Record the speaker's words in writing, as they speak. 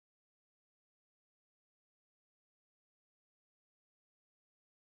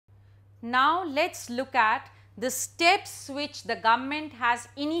Now let's look at the steps which the government has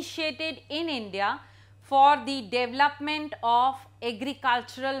initiated in India for the development of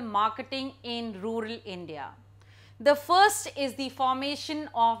agricultural marketing in rural India. The first is the formation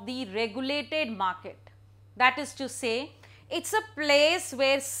of the regulated market. That is to say, it's a place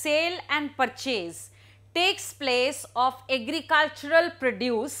where sale and purchase takes place of agricultural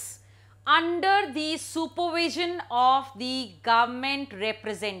produce under the supervision of the government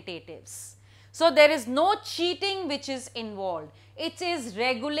representatives. So, there is no cheating which is involved. It is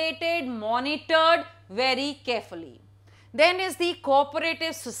regulated, monitored very carefully. Then is the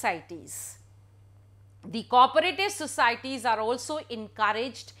cooperative societies. The cooperative societies are also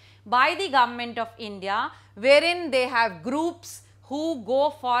encouraged by the government of India, wherein they have groups who go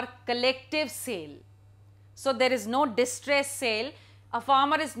for collective sale. So, there is no distress sale. A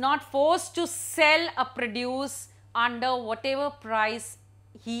farmer is not forced to sell a produce under whatever price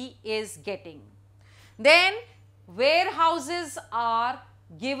he is getting. Then warehouses are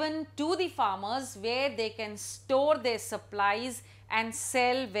given to the farmers where they can store their supplies and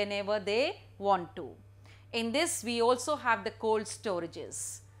sell whenever they want to. In this, we also have the cold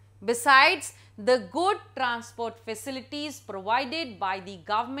storages. Besides, the good transport facilities provided by the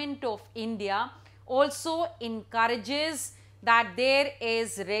government of India also encourages that there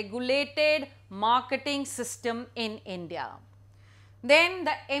is regulated marketing system in India. Then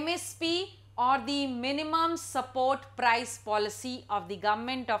the M.S.P or the minimum support price policy of the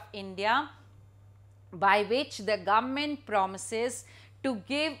government of India, by which the government promises to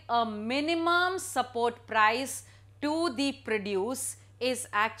give a minimum support price to the produce, is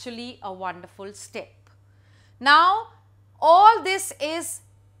actually a wonderful step. Now, all this is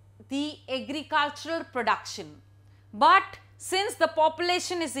the agricultural production, but since the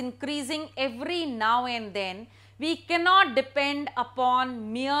population is increasing every now and then, we cannot depend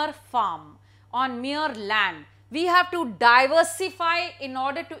upon mere farm, on mere land. We have to diversify in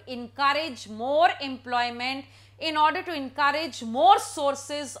order to encourage more employment, in order to encourage more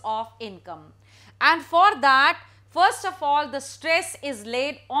sources of income. And for that, first of all, the stress is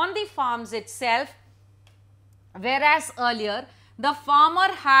laid on the farms itself, whereas earlier the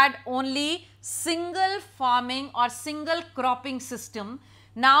farmer had only single farming or single cropping system.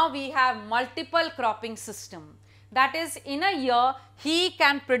 Now we have multiple cropping system. That is, in a year he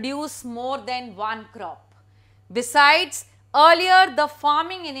can produce more than one crop. Besides, earlier the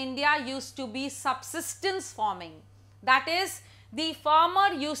farming in India used to be subsistence farming. That is, the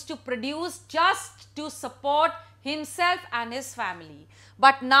farmer used to produce just to support himself and his family.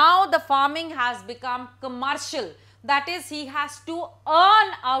 But now the farming has become commercial. That is, he has to earn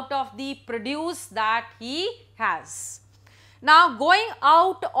out of the produce that he has. Now, going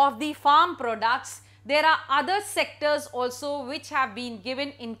out of the farm products, there are other sectors also which have been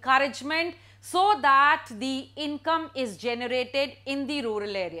given encouragement so that the income is generated in the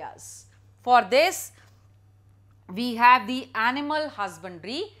rural areas. For this, we have the animal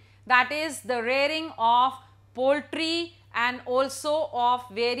husbandry, that is the rearing of poultry and also of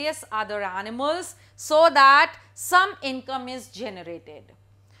various other animals, so that some income is generated.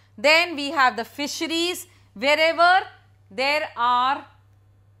 Then we have the fisheries, wherever there are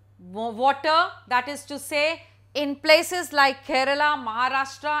water, that is to say in places like Kerala,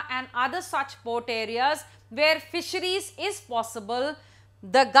 Maharashtra and other such port areas where fisheries is possible,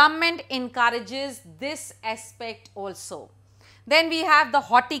 the government encourages this aspect also. Then we have the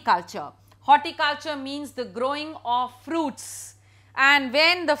horticulture. Horticulture means the growing of fruits, and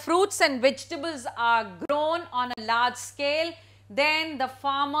when the fruits and vegetables are grown on a large scale, then the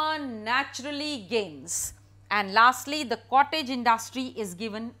farmer naturally gains. And lastly, the cottage industry is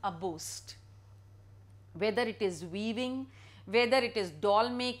given a boost. Whether it is weaving, whether it is doll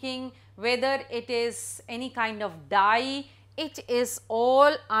making, whether it is any kind of dye, it is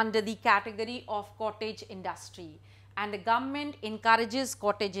all under the category of cottage industry. And the government encourages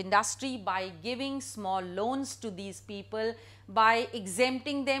cottage industry by giving small loans to these people, by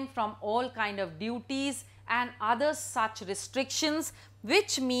exempting them from all kind of duties and other such restrictions,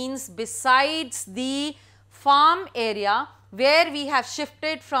 which means besides the farm area where we have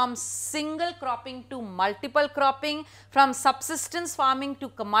shifted from single cropping to multiple cropping, from subsistence farming to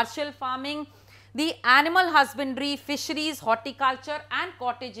commercial farming, the animal husbandry, fisheries, horticulture and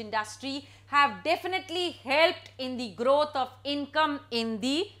cottage industry have definitely helped in the growth of income in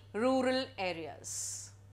the rural areas.